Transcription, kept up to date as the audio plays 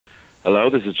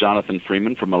Hello, this is Jonathan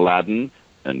Freeman from Aladdin,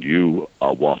 and you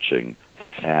are watching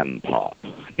Fanpop.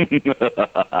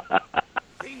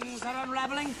 Things are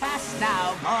unraveling fast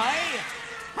now, boy.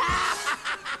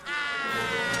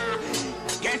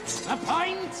 Get the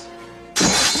point?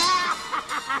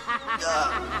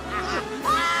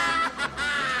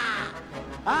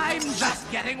 I'm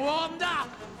just getting warmed up.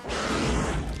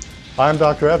 I'm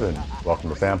Dr. Evan. Welcome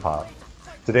to Fanpop.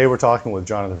 Today we're talking with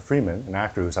Jonathan Freeman, an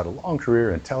actor who's had a long career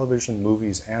in television,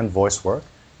 movies, and voice work.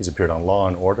 He's appeared on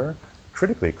Law & Order,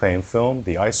 critically acclaimed film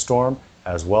The Ice Storm,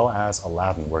 as well as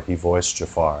Aladdin, where he voiced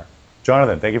Jafar.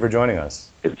 Jonathan, thank you for joining us.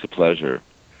 It's a pleasure.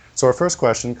 So our first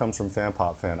question comes from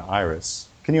Fanpop fan Iris.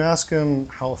 Can you ask him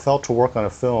how it felt to work on a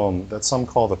film that some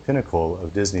call the pinnacle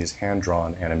of Disney's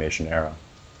hand-drawn animation era?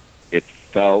 It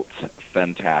felt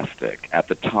fantastic. At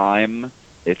the time,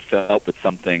 it felt that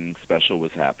something special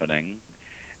was happening,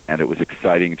 and it was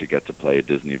exciting to get to play a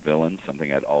Disney villain,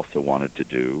 something I'd also wanted to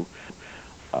do.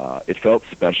 It felt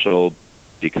special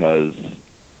because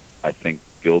I think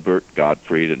Gilbert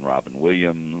Gottfried and Robin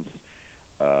Williams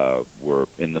were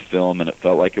in the film, and it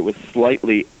felt like it was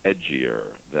slightly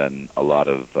edgier than a lot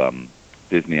of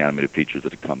Disney animated features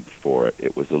that had come before it.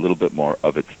 It was a little bit more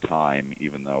of its time,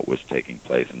 even though it was taking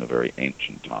place in a very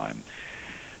ancient time.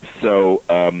 So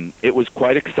it was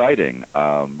quite exciting.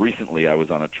 Recently I was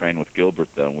on a train with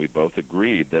Gilbert, though, and we both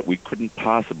agreed that we couldn't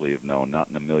possibly have known, not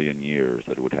in a million years,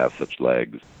 that it would have such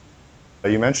legs.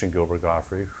 You mentioned Gilbert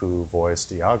Gottfried, who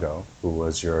voiced Iago, who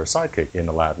was your sidekick in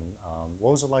Aladdin. What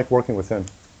was it like working with him?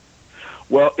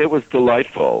 Well, it was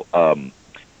delightful.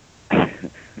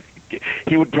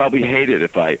 He would probably hate it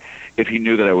if he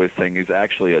knew that I was saying he's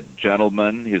actually a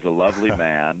gentleman. He's a lovely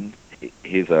man.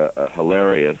 He's a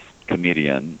hilarious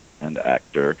comedian and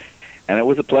actor, and it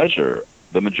was a pleasure.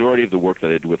 The majority of the work that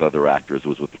I did with other actors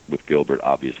was with Gilbert,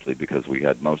 obviously, because we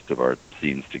had most of our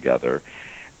scenes together.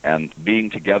 And being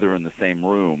together in the same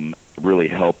room really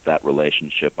helped that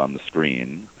relationship on the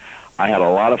screen. I had a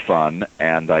lot of fun,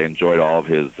 and I enjoyed all of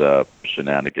his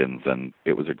shenanigans, and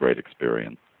it was a great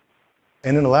experience.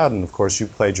 And in Aladdin, of course, you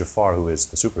play Jafar, who is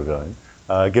the supervillain.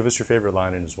 Give us your favorite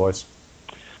line in his voice.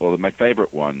 Well, my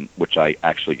favorite one, which I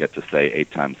actually get to say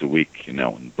 8 times a week, in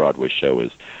the Broadway show,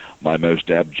 is, "My most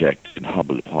abject and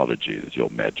humble apologies, Your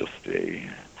Majesty."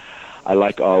 I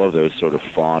like all of those sort of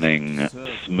fawning,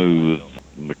 smooth,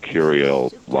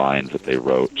 mercurial lines that they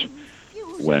wrote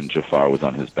when Jafar was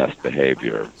on his best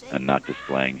behavior and not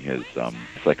displaying his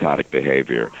psychotic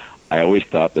behavior. I always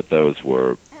thought that those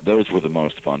were the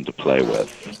most fun to play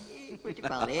with.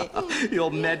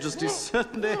 Your Majesty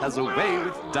certainly has a way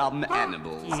with dumb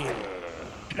animals.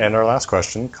 And our last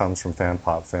question comes from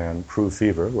Fanpop fan Prue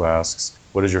Fever, who asks,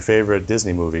 what is your favorite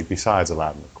Disney movie besides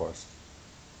Aladdin, of course?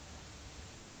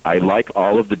 I like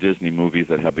all of the Disney movies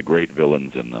that have the great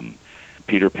villains in them.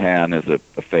 Peter Pan is a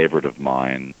favorite of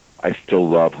mine. I still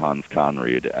love Hans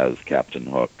Conried as Captain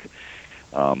Hook.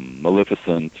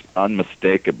 Maleficent,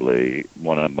 unmistakably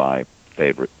one of my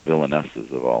favorite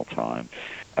villainesses of all time.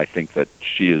 I think that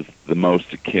she is the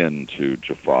most akin to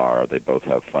Jafar. They both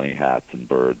have funny hats and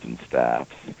birds and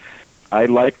staffs. I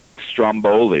like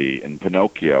Stromboli in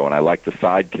Pinocchio, and I like the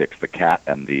sidekicks, the cat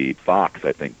and the fox.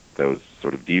 I think those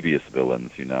sort of devious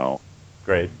villains,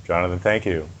 Great. Jonathan, thank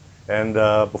you. And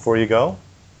before you go,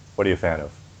 what are you a fan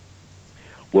of?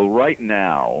 Well, right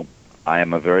now, I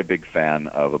am a very big fan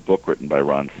of a book written by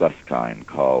Ron Suskind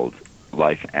called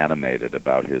Life Animated,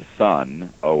 about his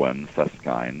son, Owen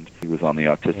Suskind. He was on the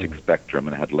autistic spectrum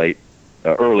and had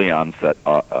early onset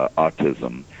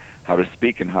autism. How to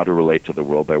speak and how to relate to the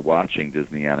world by watching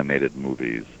Disney animated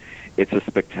movies. It's a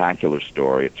spectacular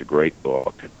story. It's a great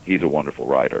book. He's a wonderful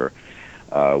writer,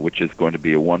 which is going to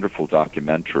be a wonderful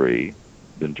documentary,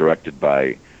 been directed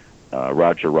by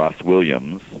Roger Ross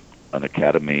Williams, an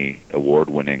Academy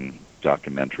Award-winning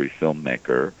documentary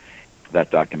filmmaker. That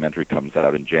documentary comes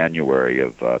out in January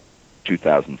of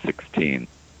 2016.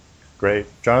 Great.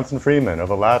 Jonathan Freeman of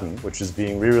Aladdin, which is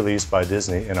being re-released by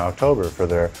Disney in October for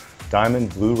their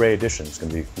Diamond Blu-ray edition. It's going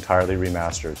to be entirely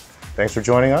remastered. Thanks for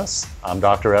joining us. I'm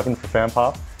Dr. Evan for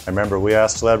Fanpop. And remember, we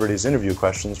ask celebrities interview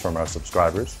questions from our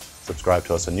subscribers. Subscribe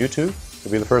to us on YouTube to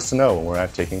be the first to know when we're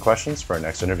taking questions for our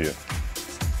next interview.